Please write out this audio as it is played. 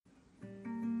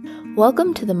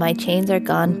Welcome to the My Chains Are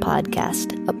Gone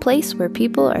podcast, a place where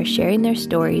people are sharing their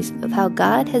stories of how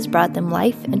God has brought them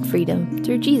life and freedom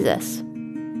through Jesus.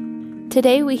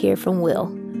 Today we hear from Will,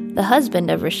 the husband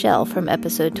of Rachelle from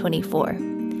episode 24.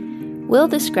 Will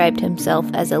described himself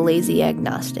as a lazy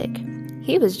agnostic.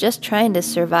 He was just trying to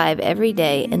survive every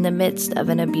day in the midst of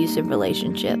an abusive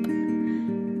relationship.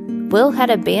 Will had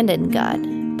abandoned God,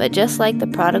 but just like the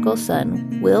prodigal son,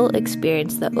 Will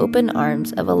experienced the open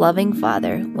arms of a loving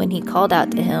father when he called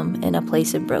out to him in a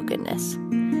place of brokenness.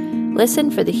 Listen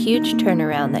for the huge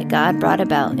turnaround that God brought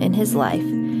about in his life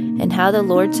and how the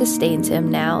Lord sustains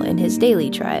him now in his daily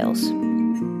trials.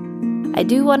 I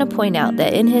do want to point out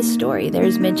that in his story there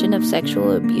is mention of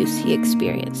sexual abuse he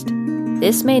experienced.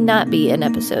 This may not be an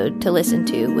episode to listen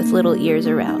to with little ears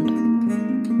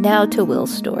around. Now to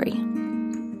Will's story.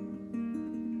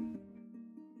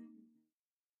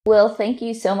 Will, thank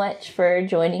you so much for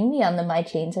joining me on the My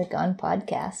Chains Are Gone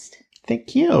podcast.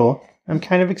 Thank you. I'm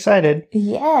kind of excited.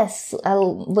 Yes, I'm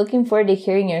looking forward to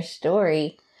hearing your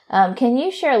story. Can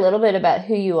you share a little bit about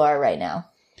who you are right now?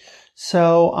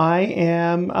 So I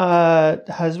am a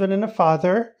husband and a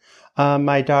father.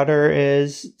 My daughter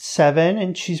is 7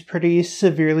 and she's pretty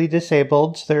severely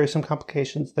disabled. So there are some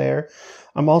complications there.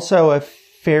 I'm also a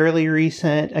fairly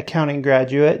recent accounting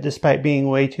graduate, despite being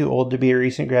way too old to be a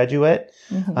recent graduate.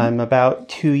 Mm-hmm. I'm about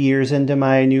 2 years into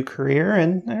my new career,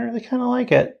 and I really kind of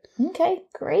like it. Okay,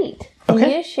 great. Can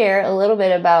you share a little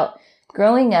bit about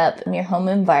growing up in your home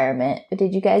environment?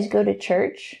 Did you guys go to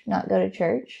church? Not go to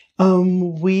church?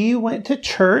 We went to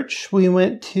church. We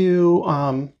went to,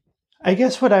 I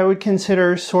guess what I would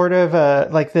consider sort of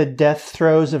like the death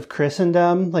throes of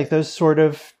Christendom, like those sort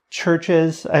of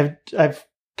churches. I've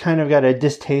kind of got a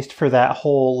distaste for that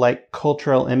whole like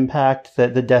cultural impact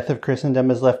that the death of Christendom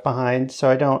has left behind.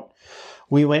 So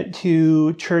we went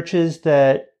to churches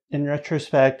that in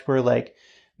retrospect were like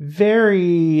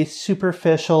very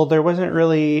superficial. There wasn't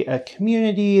really a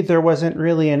community. There wasn't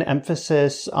really an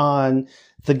emphasis on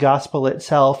the gospel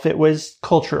itself. It was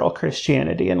cultural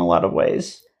Christianity in a lot of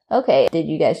ways. Okay. Did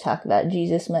you guys talk about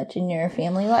Jesus much in your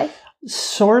family life?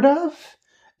 Sort of.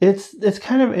 It's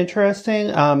kind of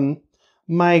interesting.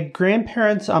 My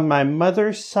grandparents on my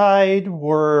mother's side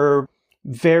were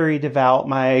very devout.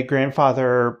 My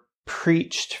grandfather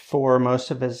preached for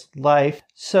most of his life.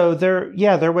 So there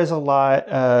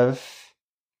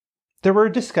were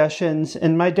discussions,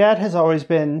 and my dad has always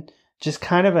been just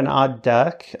kind of an odd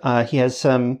duck. He has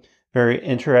some very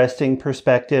interesting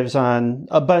perspectives on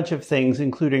a bunch of things,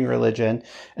 including religion.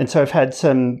 And so I've had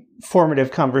some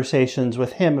formative conversations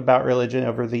with him about religion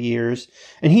over the years.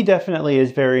 And he definitely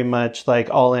is very much like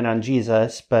all in on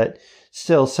Jesus, but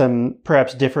still some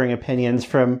perhaps differing opinions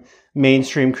from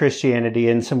mainstream Christianity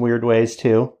in some weird ways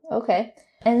too. Okay.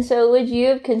 And so would you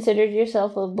have considered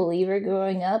yourself a believer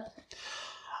growing up?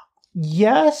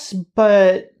 Yes,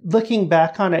 but looking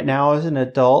back on it now as an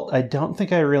adult, I don't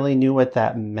think I really knew what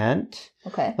that meant.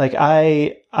 Okay. Like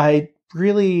I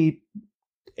really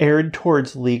erred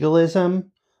towards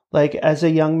legalism. Like as a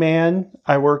young man,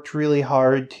 I worked really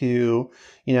hard to,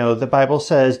 the Bible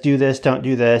says, do this, don't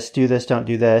do this, do this, don't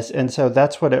do this. And so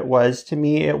that's what it was to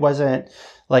me. It wasn't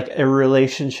like a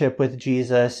relationship with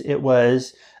Jesus. It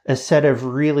was a set of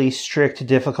really strict,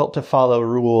 difficult to follow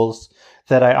rules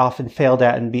that I often failed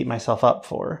at and beat myself up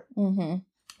for. Mm-hmm.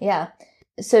 Yeah.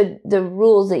 So the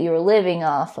rules that you were living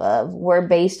off of were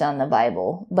based on the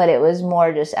Bible, but it was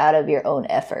more just out of your own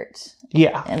efforts.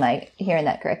 Yeah. Am I hearing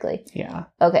that correctly? Yeah.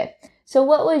 Okay. So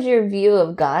what was your view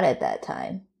of God at that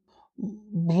time?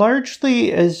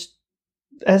 Largely as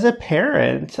a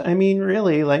parent. I mean,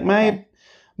 really, like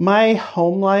my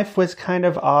home life was kind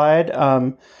of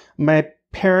odd. My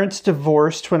parents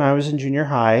divorced when I was in junior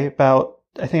high,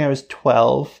 I think I was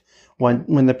 12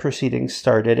 when the proceedings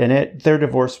started, and their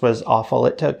divorce was awful.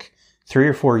 It took 3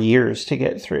 or 4 years to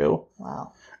get through.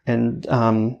 Wow. And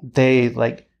they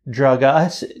like drug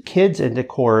us kids into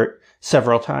court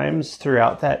several times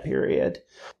throughout that period.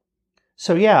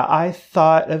 So yeah,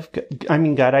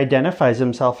 God identifies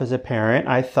himself as a parent.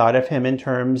 I thought of him in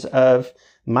terms of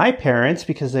my parents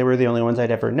because they were the only ones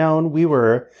I'd ever known. We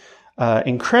were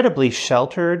incredibly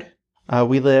sheltered.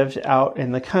 We lived out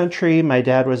in the country. My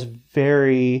dad was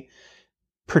very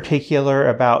particular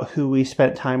about who we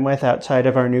spent time with outside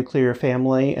of our nuclear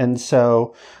family. And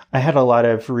so I had a lot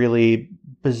of really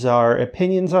bizarre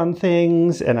opinions on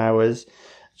things, and I was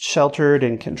sheltered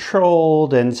and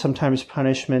controlled, and sometimes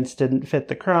punishments didn't fit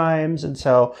the crimes. And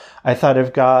so I thought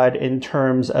of God in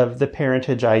terms of the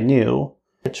parentage I knew,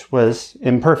 which was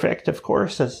imperfect, of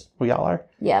course, as we all are.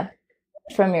 Yeah.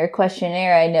 From your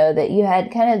questionnaire, I know that you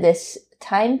had kind of this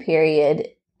time period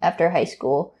after high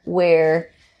school where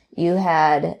you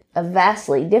had a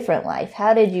vastly different life.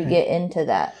 How did you get into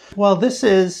that? Well, this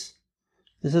is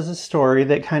a story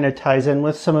that kind of ties in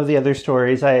with some of the other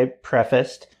stories I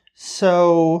prefaced.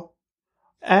 So,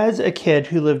 as a kid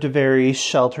who lived a very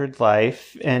sheltered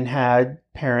life and had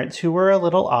parents who were a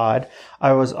little odd,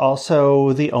 I was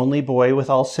also the only boy with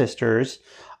all sisters.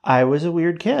 I was a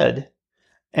weird kid,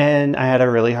 and I had a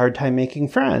really hard time making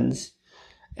friends.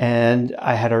 And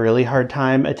I had a really hard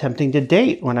time attempting to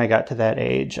date when I got to that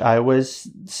age. I was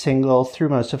single through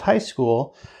most of high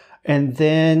school. And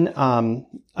then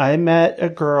I met a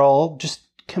girl, just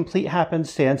complete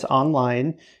happenstance,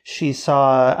 online. She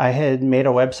saw I had made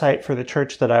a website for the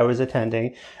church that I was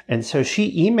attending. And so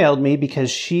she emailed me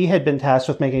because she had been tasked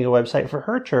with making a website for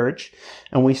her church.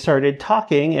 And we started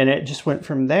talking, and it just went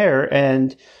from there.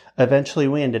 And eventually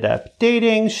we ended up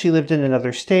dating. She lived in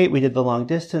another state. We did the long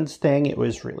distance thing. It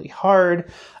was really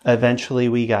hard. Eventually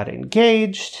we got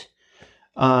engaged.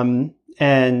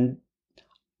 And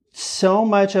so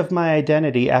much of my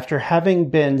identity, after having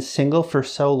been single for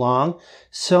so long,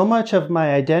 so much of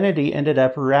my identity ended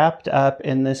up wrapped up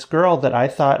in this girl that I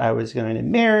thought I was going to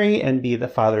marry and be the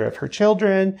father of her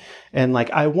children. And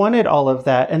I wanted all of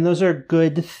that. And those are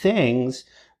good things,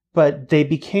 but they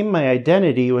became my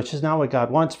identity, which is not what God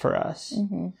wants for us.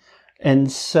 Mm-hmm. And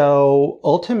so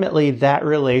ultimately that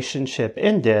relationship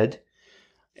ended.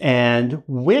 And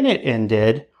when it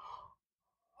ended,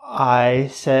 I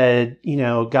said,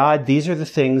 God, these are the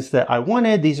things that I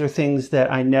wanted. These are things that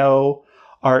I know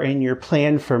are in your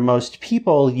plan for most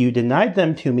people. You denied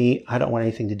them to me. I don't want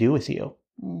anything to do with you.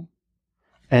 Mm.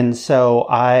 And so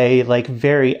I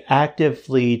very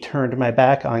actively turned my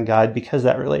back on God because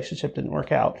that relationship didn't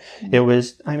work out. Mm-hmm. It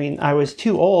was, I was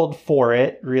too old for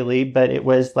it really, but it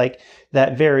was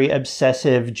that very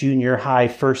obsessive junior high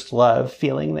first love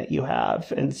feeling that you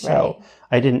have. And so right.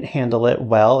 I didn't handle it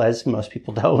well, as most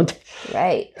people don't.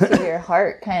 Right. So your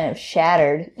heart kind of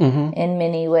shattered mm-hmm. in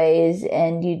many ways,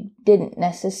 and you didn't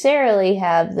necessarily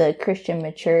have the Christian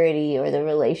maturity or the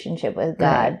relationship with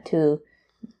God right. to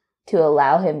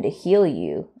allow him to heal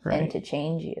you right. and to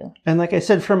change you. And like I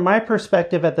said, from my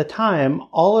perspective at the time,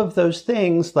 all of those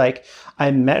things,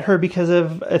 I met her because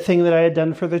of a thing that I had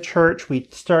done for the church. We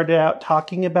started out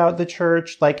talking about the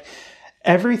church.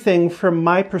 Everything from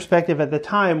my perspective at the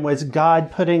time was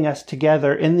God putting us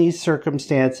together in these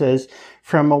circumstances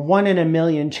from a 1 in a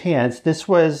million chance. This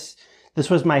was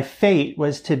my fate,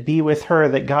 was to be with her,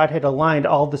 that God had aligned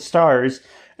all the stars.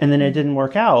 And then it didn't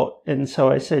work out. And so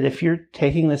I said, if you're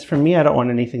taking this from me, I don't want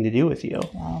anything to do with you.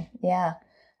 Wow. Yeah.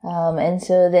 And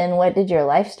so then what did your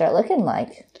life start looking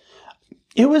like?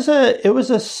 It was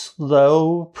a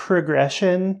slow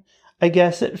progression, I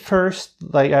guess, at first.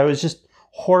 I was just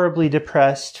horribly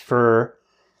depressed for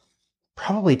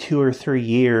probably 2 or 3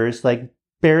 years,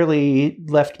 barely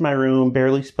left my room,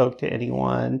 barely spoke to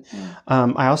anyone.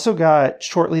 Mm. I also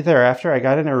shortly thereafter, I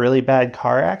got in a really bad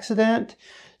car accident.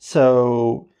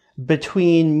 So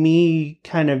between me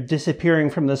kind of disappearing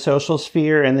from the social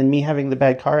sphere and then me having the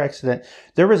bad car accident,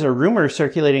 there was a rumor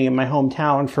circulating in my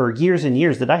hometown for years and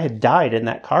years that I had died in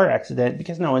that car accident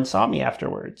because no one saw me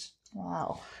afterwards.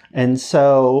 Wow. And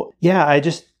so, yeah, I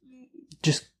just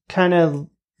kind of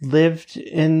lived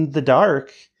in the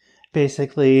dark,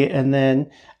 basically. And then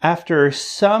after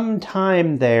some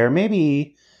time there,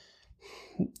 maybe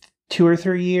 2 or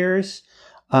 3 years,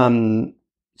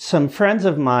 some friends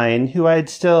of mine who I had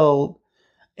still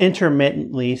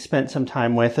intermittently spent some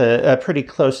time with, a pretty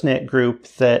close-knit group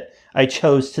that I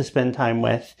chose to spend time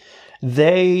with,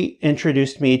 they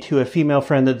introduced me to a female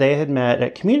friend that they had met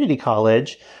at community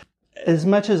college. As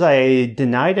much as I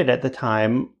denied it at the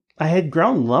time, I had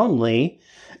grown lonely.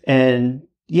 And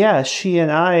yeah, she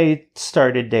and I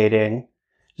started dating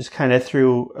just kind of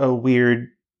through a weird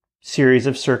series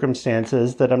of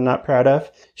circumstances that I'm not proud of.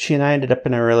 She and I ended up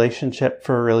in a relationship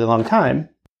for a really long time.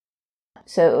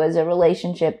 So it was a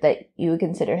relationship that you would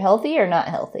consider healthy or not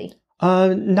healthy?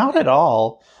 Not at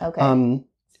all. Okay.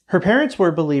 Her parents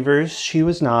were believers. She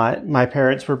was not. My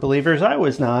parents were believers. I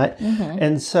was not. Mm-hmm.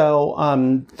 And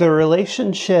so the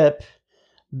relationship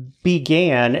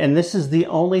began, and this is the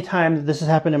only time that this has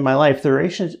happened in my life, the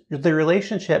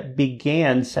relationship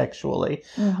began sexually.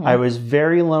 Mm-hmm. I was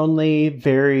very lonely,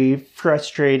 very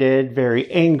frustrated,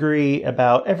 very angry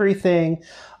about everything.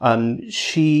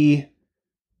 She,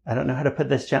 I don't know how to put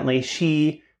this gently,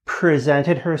 she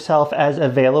presented herself as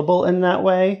available in that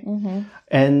way. Mm-hmm.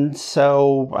 And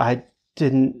so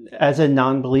as a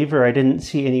non-believer, I didn't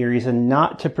see any reason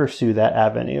not to pursue that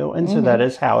avenue. And so that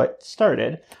is how it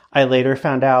started. I later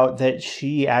found out that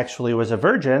she actually was a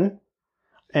virgin.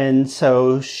 And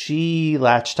so she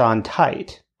latched on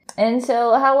tight. And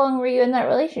so how long were you in that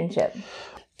relationship?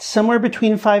 Somewhere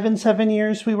between 5 and 7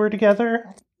 years we were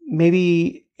together.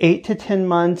 Maybe 8 to 10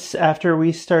 months after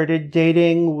we started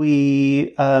dating,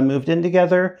 we moved in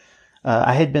together.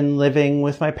 I had been living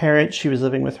with my parents. She was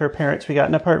living with her parents. We got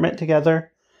an apartment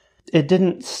together. It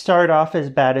didn't start off as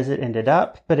bad as it ended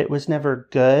up, but it was never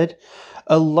good.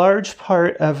 A large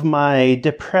part of my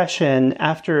depression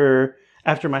after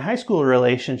my high school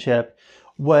relationship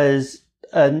was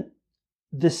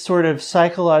this sort of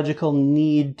psychological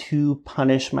need to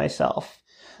punish myself.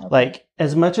 Okay. Like,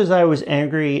 as much as I was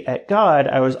angry at God,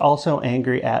 I was also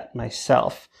angry at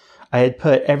myself. I had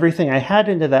put everything I had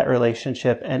into that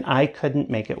relationship and I couldn't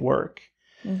make it work.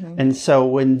 Mm-hmm. And so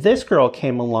when this girl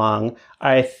came along,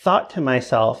 I thought to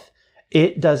myself,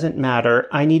 it doesn't matter.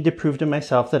 I need to prove to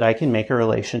myself that I can make a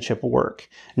relationship work.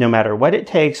 No matter what it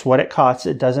takes, what it costs,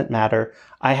 it doesn't matter.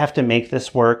 I have to make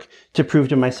this work to prove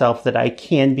to myself that I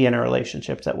can be in a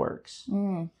relationship that works.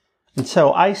 Mm. And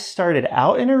so I started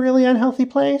out in a really unhealthy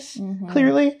place,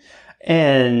 clearly,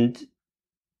 and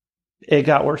it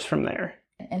got worse from there.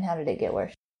 And how did it get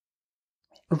worse?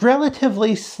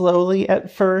 Relatively slowly at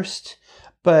first,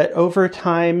 but over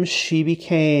time she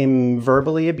became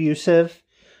verbally abusive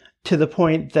to the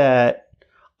point that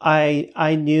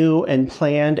I knew and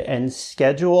planned and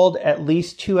scheduled at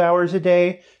least 2 hours a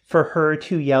day for her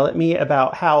to yell at me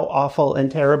about how awful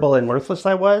and terrible and worthless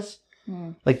I was.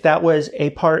 Mm. Like, that was a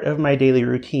part of my daily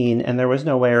routine and there was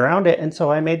no way around it. And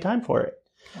so I made time for it.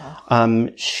 Wow.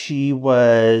 She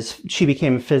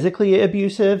became physically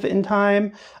abusive in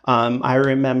time. I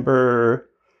remember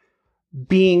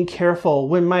being careful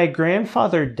when my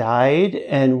grandfather died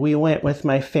and we went with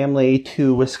my family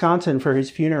to Wisconsin for his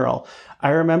funeral. I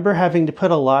remember having to put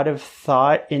a lot of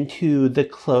thought into the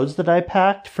clothes that I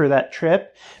packed for that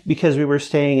trip because we were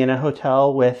staying in a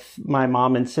hotel with my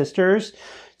mom and sisters.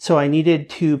 So I needed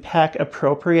to pack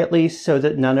appropriately so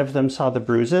that none of them saw the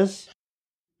bruises.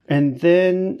 And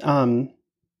then,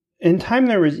 in time,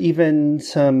 there was even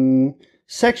some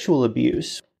sexual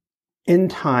abuse. In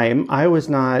time, I was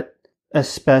not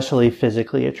especially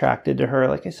physically attracted to her.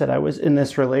 Like I said, I was in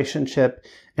this relationship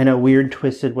in a weird,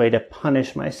 twisted way to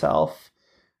punish myself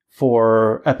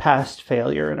for a past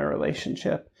failure in a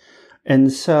relationship.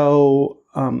 And so,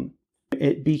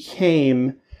 it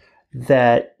became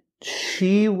that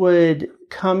she would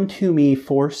come to me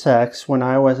for sex when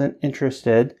I wasn't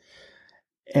interested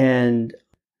and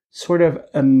sort of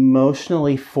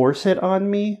emotionally force it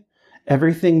on me.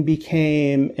 Everything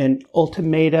became an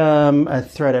ultimatum, a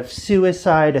threat of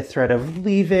suicide, a threat of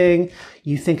leaving.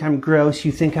 You think I'm gross.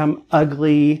 You think I'm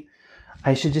ugly.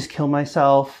 I should just kill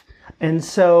myself. And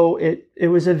so it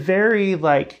was a very,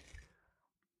 like,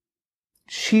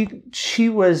 she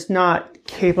was not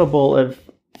capable of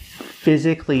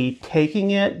physically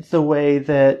taking it the way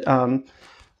that,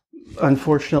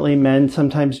 unfortunately, men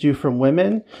sometimes do from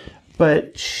women,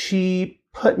 but she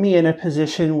put me in a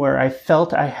position where I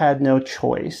felt I had no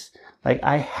choice. Like,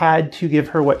 I had to give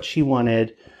her what she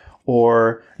wanted,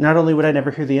 or not only would I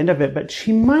never hear the end of it, but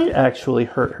she might actually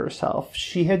hurt herself.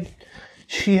 She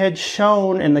had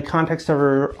shown in the context of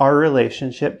our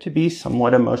relationship to be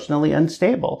somewhat emotionally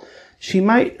unstable. She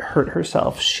might hurt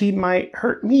herself. She might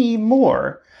hurt me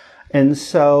more. And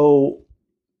so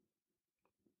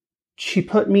she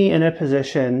put me in a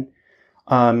position,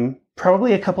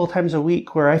 probably a couple times a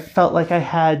week, where I felt like I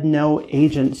had no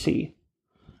agency,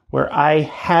 where I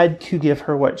had to give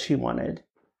her what she wanted.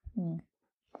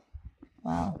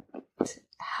 Wow.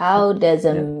 How does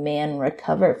a man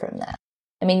recover from that?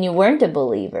 I mean, you weren't a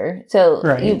believer, so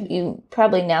right. You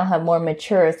probably now have more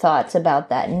mature thoughts about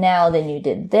that now than you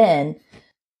did then.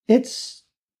 It's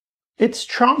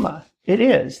trauma. It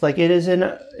is. Like, it is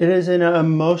an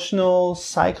emotional,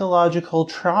 psychological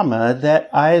trauma that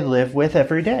I live with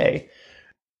every day.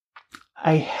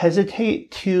 I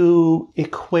hesitate to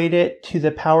equate it to the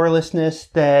powerlessness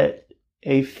that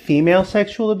a female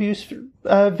sexual abuse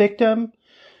victim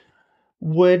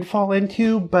would fall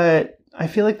into, but I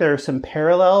feel like there are some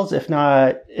parallels, if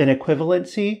not an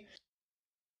equivalency.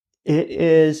 It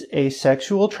is a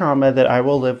sexual trauma that I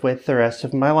will live with the rest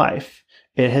of my life.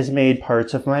 It has made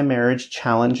parts of my marriage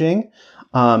challenging.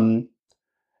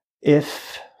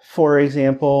 If, for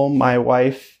example, my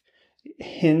wife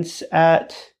hints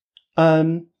at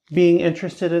being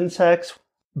interested in sex,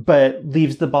 but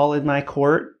leaves the ball in my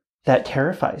court, that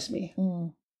terrifies me.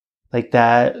 Like,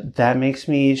 that makes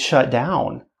me shut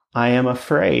down. I am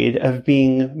afraid of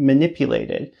being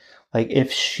manipulated. Like,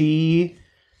 if she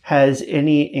has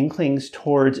any inklings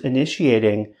towards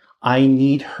initiating, I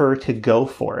need her to go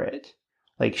for it.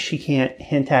 Like, she can't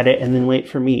hint at it and then wait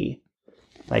for me.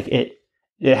 Like,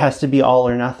 it has to be all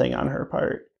or nothing on her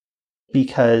part,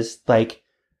 because like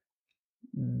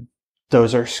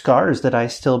those are scars that I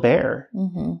still bear.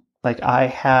 Mm-hmm. Like I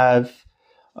have,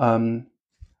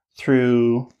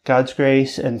 through God's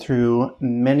grace and through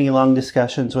many long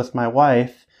discussions with my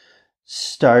wife,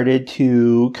 started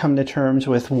to come to terms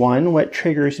with, one, what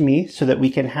triggers me so that we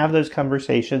can have those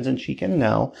conversations and she can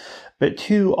know, but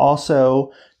two,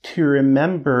 also to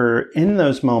remember in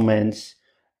those moments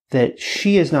that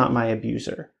she is not my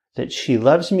abuser, that she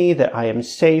loves me, that I am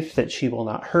safe, that she will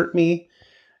not hurt me.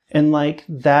 And like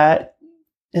that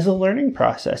is a learning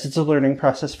process. It's a learning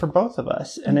process for both of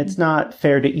us. And it's not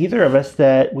fair to either of us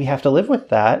that we have to live with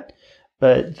that,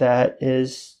 but that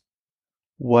is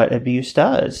what abuse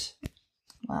does.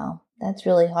 Wow, that's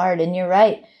really hard. And you're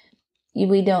right.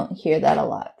 We don't hear that a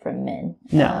lot from men.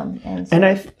 No. And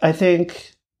I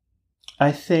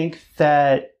think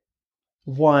that,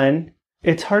 one,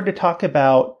 it's hard to talk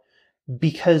about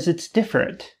because it's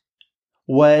different.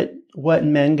 What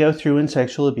men go through in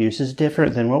sexual abuse is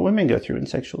different than what women go through in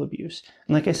sexual abuse.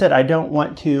 And like I said, I don't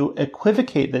want to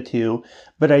equivocate the two,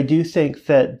 but I do think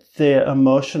that the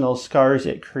emotional scars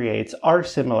it creates are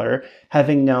similar,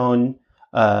 having known,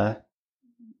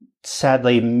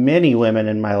 sadly, many women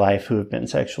in my life who have been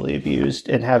sexually abused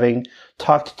and having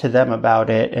talked to them about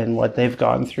it and what they've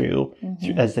gone through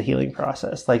as the healing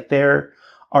process. Like there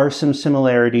are some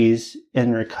similarities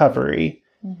in recovery.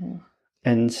 Mm-hmm.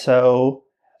 And so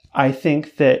I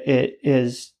think that it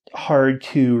is hard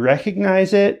to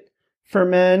recognize it for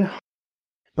men,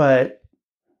 but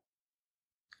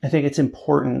I think it's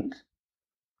important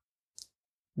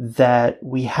that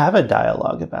we have a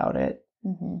dialogue about it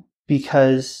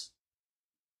because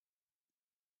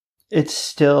it's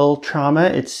still trauma,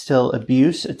 it's still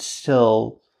abuse, it's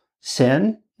still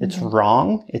sin, it's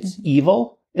wrong, it's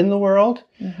evil in the world.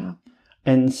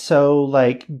 And so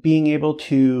like being able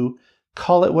to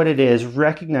call it what it is,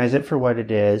 recognize it for what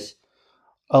it is,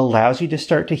 allows you to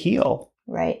start to heal.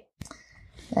 Right.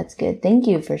 That's good. Thank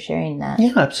you for sharing that.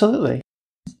 Yeah, absolutely.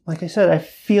 Like I said, I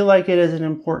feel like it is an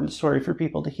important story for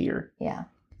people to hear. Yeah.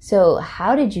 So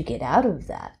how did you get out of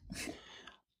that?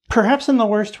 Perhaps in the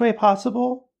worst way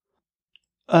possible.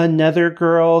 Another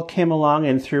girl came along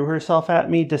and threw herself at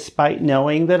me despite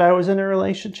knowing that I was in a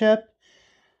relationship.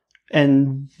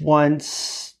 And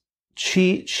once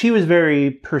she was very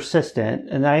persistent,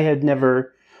 and I have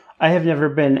never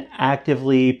been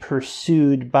actively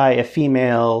pursued by a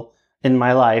female in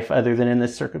my life other than in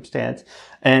this circumstance.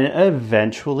 And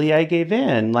eventually I gave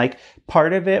in. Like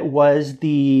part of it was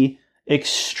the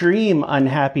extreme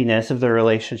unhappiness of the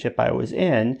relationship I was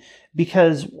in,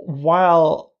 because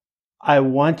while I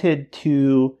wanted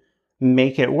to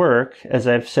make it work, as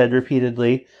I've said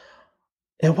repeatedly,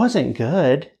 it wasn't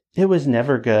good. It was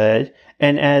never good.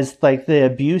 And as like the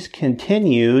abuse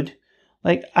continued,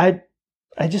 like I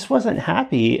just wasn't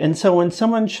happy. And so when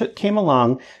someone came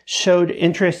along, showed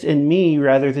interest in me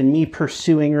rather than me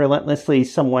pursuing relentlessly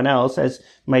someone else, as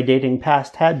my dating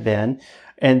past had been,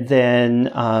 and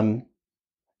then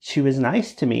she was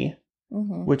nice to me,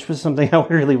 which was something I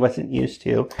really wasn't used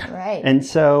to. Right. And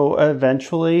so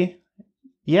eventually,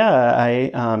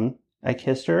 I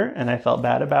kissed her and I felt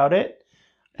bad about it.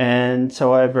 And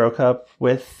so I broke up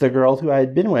with the girl who I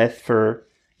had been with for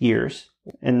years.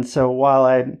 And so while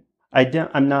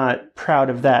I'm not proud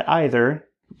of that either.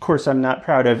 Of course, I'm not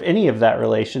proud of any of that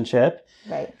relationship.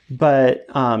 Right. But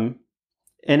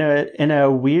in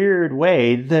a weird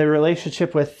way, the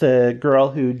relationship with the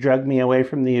girl who drugged me away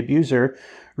from the abuser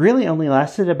really only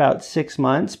lasted about 6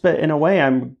 months. But in a way,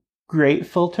 I'm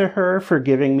grateful to her for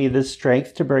giving me the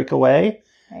strength to break away.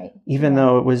 Right. Even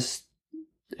though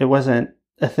it wasn't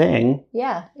a thing.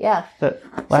 Yeah. That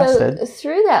lasted. So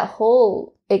through that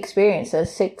whole experience, those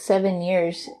 6-7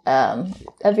 years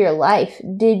of your life,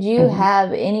 did you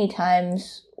have any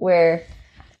times where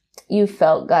you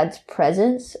felt God's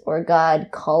presence or God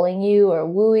calling you or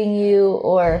wooing you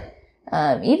or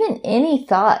even any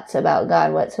thoughts about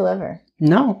God whatsoever?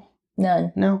 No.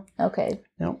 None? No. Okay.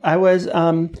 No. I was,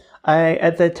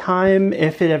 at the time,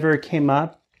 if it ever came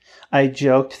up, I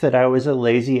joked that I was a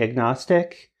lazy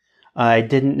agnostic. I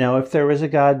didn't know if there was a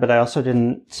God, but I also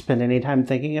didn't spend any time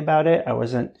thinking about it. I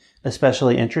wasn't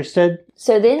especially interested.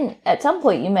 So then at some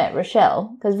point you met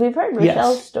Rachelle, because we've heard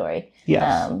Rachelle's story.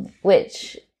 Yes.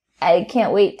 Which I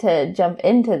can't wait to jump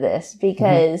into this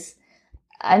because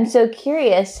I'm so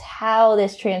curious how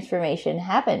this transformation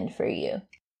happened for you.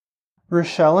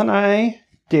 Rachelle and I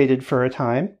dated for a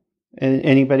time. And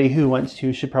anybody who wants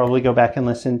to should probably go back and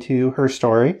listen to her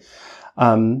story.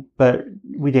 But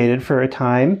we dated for a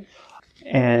time.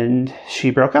 And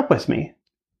she broke up with me.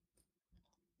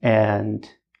 And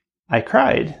I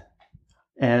cried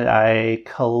and I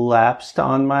collapsed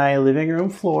on my living room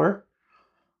floor.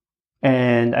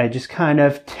 And I just kind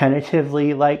of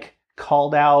tentatively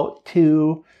called out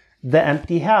to the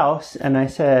empty house. And I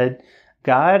said,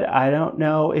 God, I don't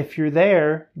know if you're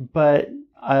there, but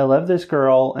I love this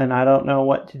girl and I don't know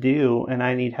what to do and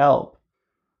I need help.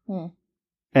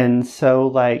 And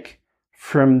so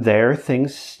from there,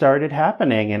 things started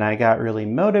happening and I got really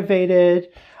motivated.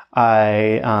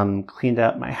 I cleaned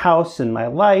up my house and my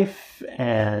life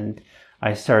and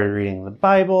I started reading the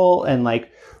Bible and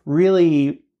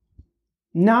really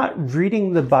not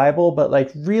reading the Bible,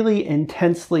 but really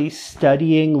intensely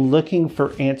studying, looking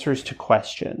for answers to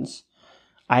questions.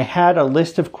 I had a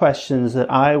list of questions that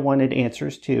I wanted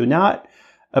answers to, not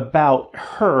about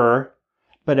her,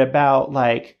 but about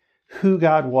who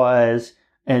God was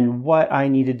and what I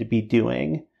needed to be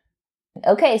doing.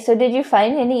 Okay, so did you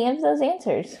find any of those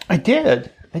answers? I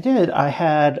did. I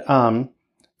had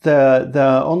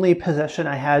the only possession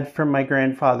I had from my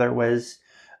grandfather was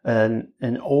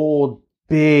an old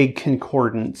big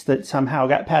concordance that somehow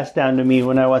got passed down to me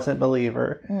when I wasn't a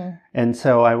believer. And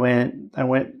so I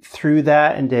went through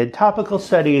that and did topical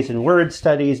studies and word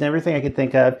studies and everything I could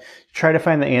think of to try to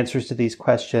find the answers to these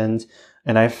questions.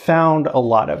 And I found a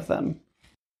lot of them.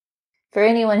 For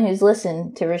anyone who's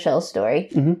listened to Rachelle's story,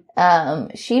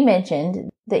 she mentioned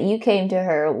that you came to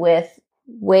her with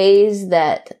ways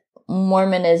that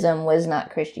Mormonism was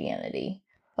not Christianity.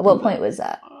 At what point was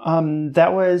that?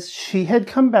 That was, she had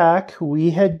come back.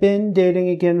 We had been dating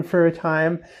again for a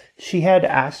time. She had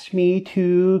asked me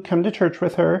to come to church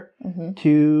with her,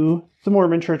 to the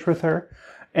Mormon church with her.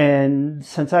 And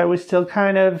since I was still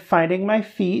kind of finding my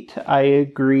feet, I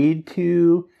agreed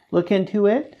to look into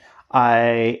it.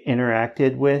 I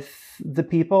interacted with the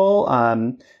people.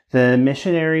 The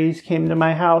missionaries came to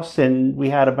my house and we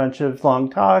had a bunch of long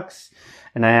talks.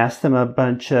 And I asked them a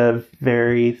bunch of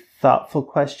very thoughtful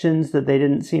questions that they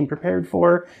didn't seem prepared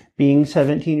for, being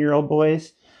 17-year-old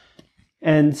boys.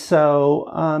 And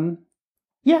so,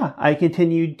 I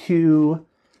continued to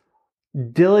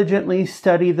diligently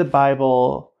study the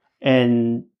Bible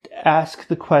and ask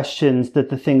the questions that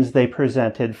the things they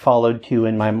presented followed to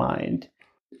in my mind.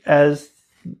 As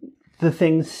the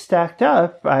things stacked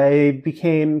up, I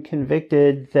became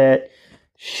convicted that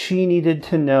she needed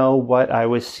to know what I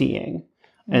was seeing.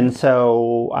 And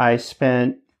so I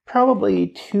spent probably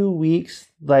 2 weeks,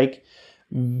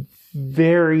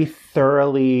 very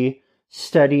thoroughly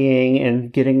studying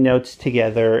and getting notes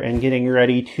together and getting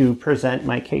ready to present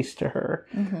my case to her.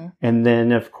 And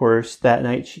then, of course, that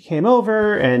night she came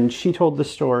over and she told the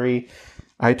story.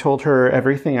 I told her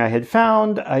everything I had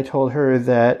found. I told her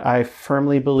that I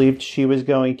firmly believed she was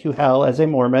going to hell as a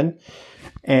Mormon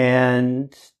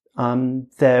and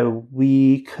that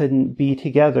we couldn't be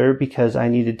together because I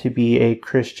needed to be a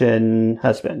Christian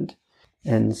husband.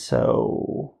 And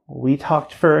so we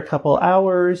talked for a couple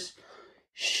hours.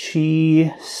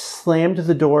 She slammed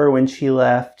the door when she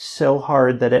left so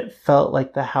hard that it felt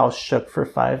like the house shook for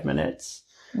 5 minutes.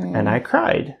 And I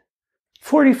cried.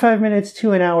 45 minutes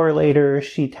to an hour later,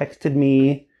 she texted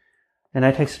me and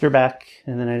I texted her back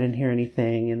and then I didn't hear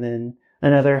anything. And then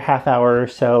another half hour or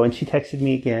so and she texted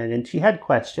me again and she had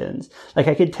questions. I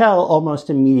could tell almost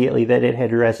immediately that it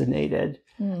had resonated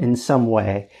in some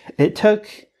way. It took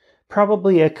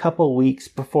probably a couple weeks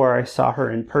before I saw her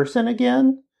in person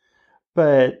again.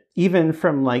 But even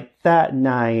from that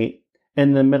night,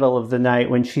 in the middle of the night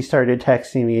when she started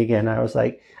texting me again, I was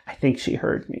like, I think she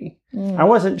heard me. I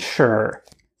wasn't sure.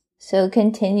 So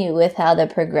continue with how the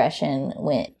progression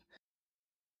went.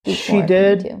 She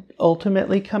did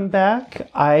ultimately come back.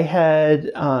 I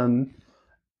had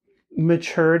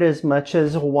matured as much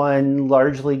as one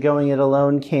largely going it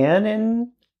alone can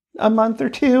in a month or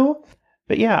two.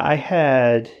 But yeah, I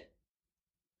had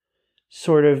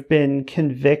sort of been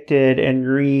convicted and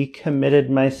recommitted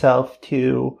myself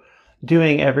to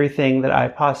doing everything that I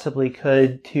possibly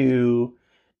could to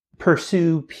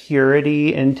pursue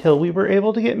purity until we were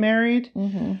able to get married,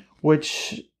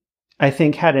 which I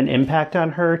think had an impact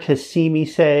on her to see me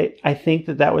say, I think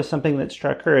that was something that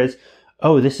struck her as,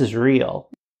 oh, this is real.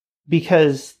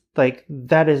 Because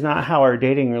that is not how our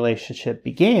dating relationship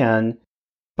began,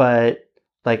 but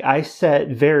I set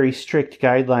very strict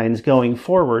guidelines going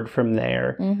forward from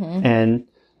there. And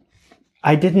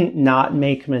I didn't not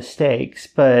make mistakes,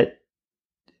 but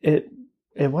it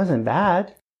wasn't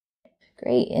bad.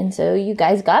 Great. And so you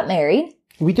guys got married.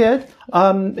 We did.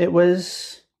 It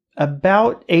was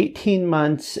about 18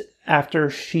 months after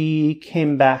she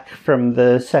came back from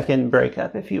the second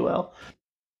breakup, if you will.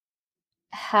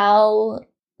 How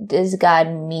does God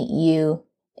meet you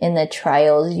in the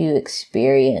trials you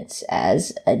experience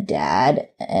as a dad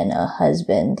and a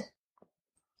husband?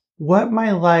 What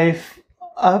my life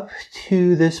up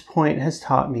to this point has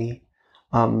taught me,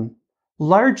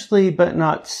 largely but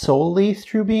not solely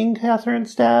through being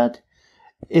Catherine's dad,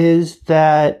 is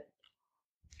that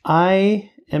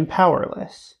I am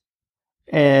powerless.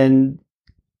 And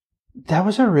that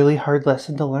was a really hard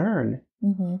lesson to learn.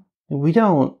 Mm-hmm. We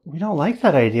don't like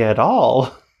that idea at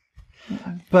all.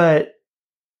 Mm-hmm. But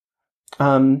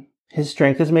his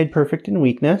strength is made perfect in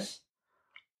weakness,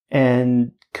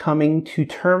 and coming to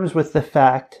terms with the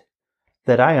fact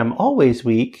that I am always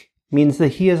weak means that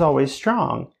he is always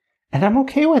strong. And I'm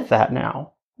okay with that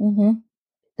now. Mm-hmm.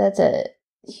 That's a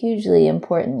hugely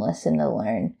important lesson to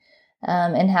learn.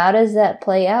 And how does that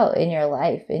play out in your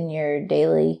life, in your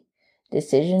daily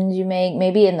decisions you make,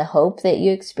 maybe in the hope that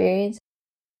you experience?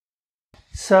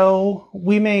 So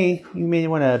you may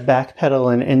want to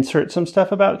backpedal and insert some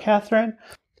stuff about Catherine.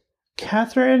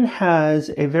 Catherine has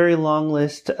a very long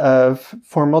list of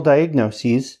formal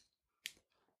diagnoses.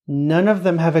 None of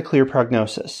them have a clear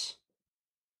prognosis.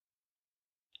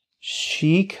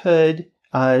 She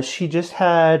just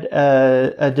had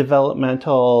a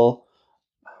developmental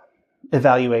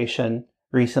evaluation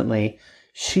recently.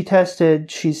 She's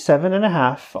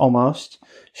 7.5 almost.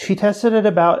 She tested at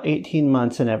about 18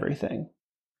 months and everything.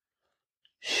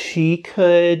 She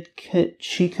could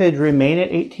remain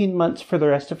at 18 months for the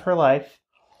rest of her life,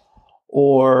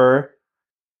 or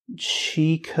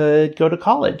she could go to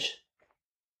college.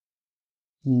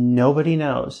 Nobody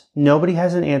knows. Nobody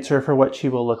has an answer for what she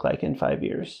will look like in 5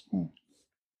 years.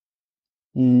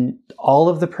 All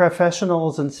of the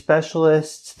professionals and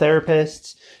specialists,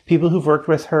 therapists, people who've worked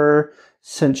with her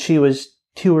since she was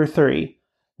 2 or 3,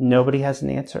 nobody has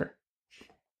an answer.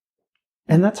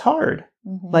 And that's hard.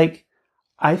 Mm-hmm. Like,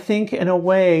 I think in a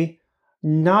way,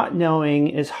 not knowing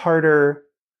is harder,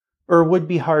 or would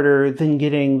be harder, than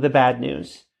getting the bad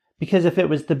news. Because if it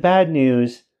was the bad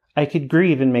news, I could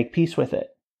grieve and make peace with it.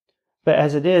 But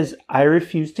as it is, I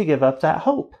refuse to give up that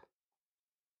hope.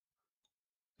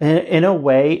 And in a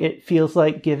way, it feels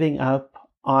like giving up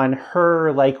on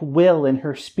her, like, will and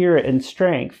her spirit and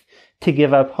strength to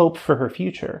give up hope for her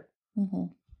future. Mm-hmm.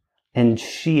 And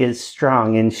she is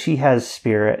strong and she has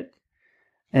spirit.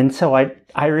 And so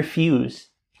I refuse.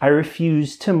 I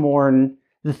refuse to mourn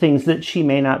the things that she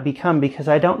may not become, because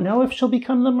I don't know if she'll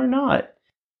become them or not.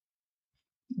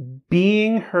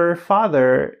 Being her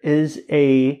father is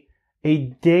a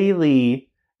daily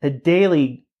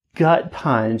gut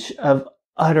punch of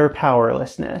utter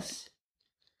powerlessness.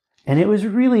 And it was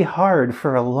really hard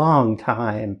for a long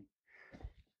time.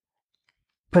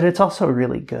 But it's also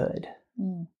really good.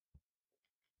 Mm.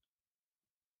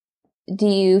 Do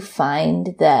you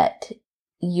find that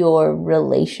your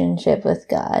relationship with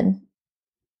God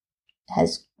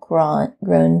has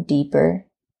grown deeper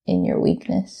in your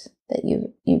weakness that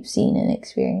you've seen and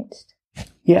experienced?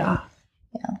 Yeah.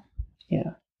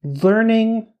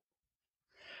 Learning.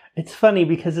 It's funny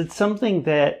because it's something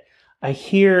that I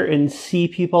hear and see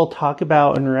people talk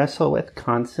about and wrestle with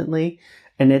constantly,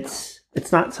 and it's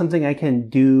not something I can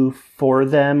do for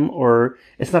them, or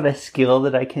it's not a skill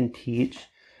that I can teach.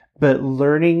 But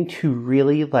learning to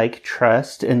really, like,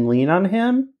 trust and lean on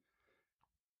him,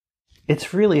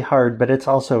 it's really hard, but it's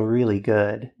also really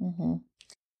good. Mm-hmm.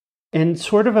 In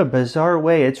sort of a bizarre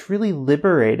way, it's really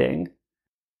liberating.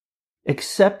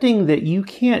 Accepting that you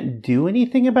can't do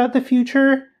anything about the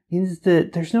future means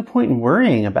that there's no point in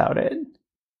worrying about it.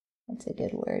 That's a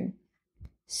good word.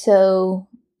 So,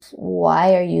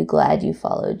 why are you glad you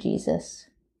followed Jesus?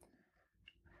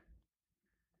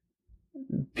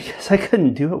 Because I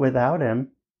couldn't do it without him.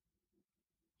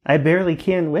 I barely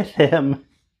can with him.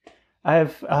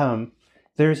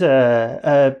 There's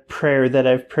a prayer that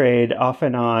I've prayed off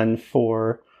and on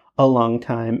for a long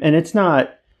time, and it's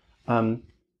not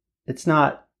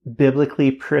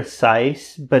biblically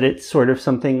precise, but it's sort of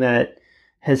something that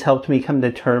has helped me come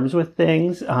to terms with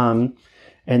things.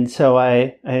 And so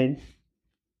I, as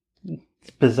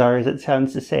bizarre as it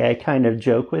sounds to say, I kind of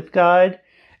joke with God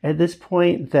at this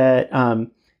point that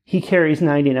he carries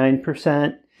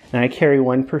 99% and I carry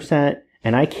 1%,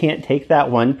 and I can't take that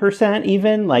 1%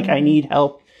 even. Like, mm-hmm. I need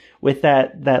help with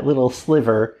that little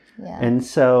sliver. Yeah. And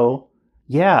so,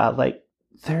 yeah, like,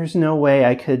 there's no way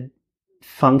I could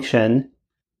function.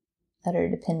 Utter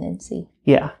dependency.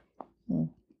 Yeah. Mm.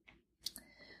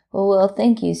 Well, Will,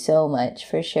 thank you so much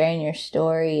for sharing your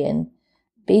story and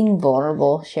being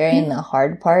vulnerable, sharing the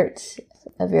hard parts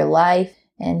of your life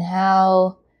and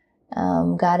how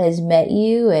God has met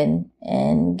you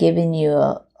and given you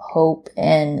a hope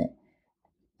and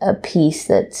a peace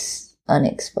that's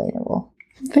unexplainable.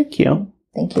 Thank you.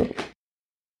 Thank you.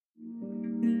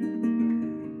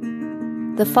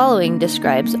 The following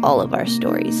describes all of our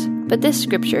stories, but this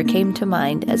scripture came to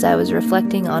mind as I was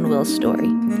reflecting on Will's story.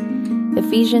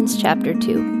 Ephesians chapter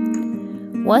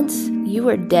 2. Once you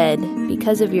were dead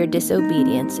because of your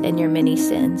disobedience and your many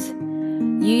sins.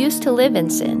 You used to live in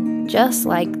sin, just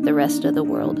like the rest of the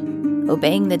world,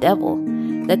 obeying the devil,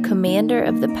 the commander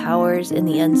of the powers in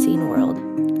the unseen world.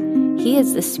 He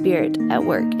is the spirit at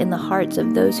work in the hearts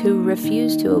of those who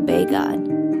refuse to obey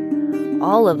God.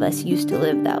 All of us used to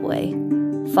live that way,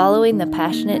 following the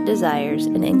passionate desires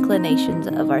and inclinations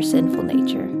of our sinful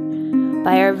nature.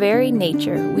 By our very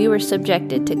nature, we were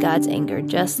subjected to God's anger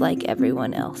just like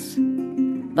everyone else.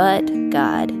 But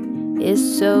God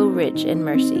is so rich in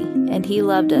mercy, and He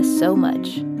loved us so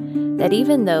much, that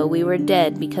even though we were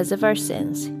dead because of our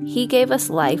sins, He gave us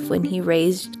life when He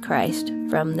raised Christ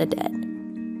from the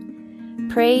dead.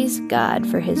 Praise God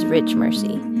for His rich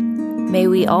mercy. May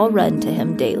we all run to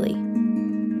Him daily.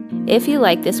 If you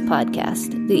like this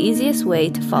podcast, the easiest way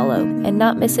to follow and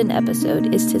not miss an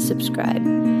episode is to subscribe.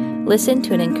 Listen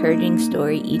to an encouraging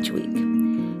story each week.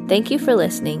 Thank you for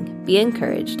listening, be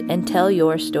encouraged, and tell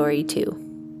your story too.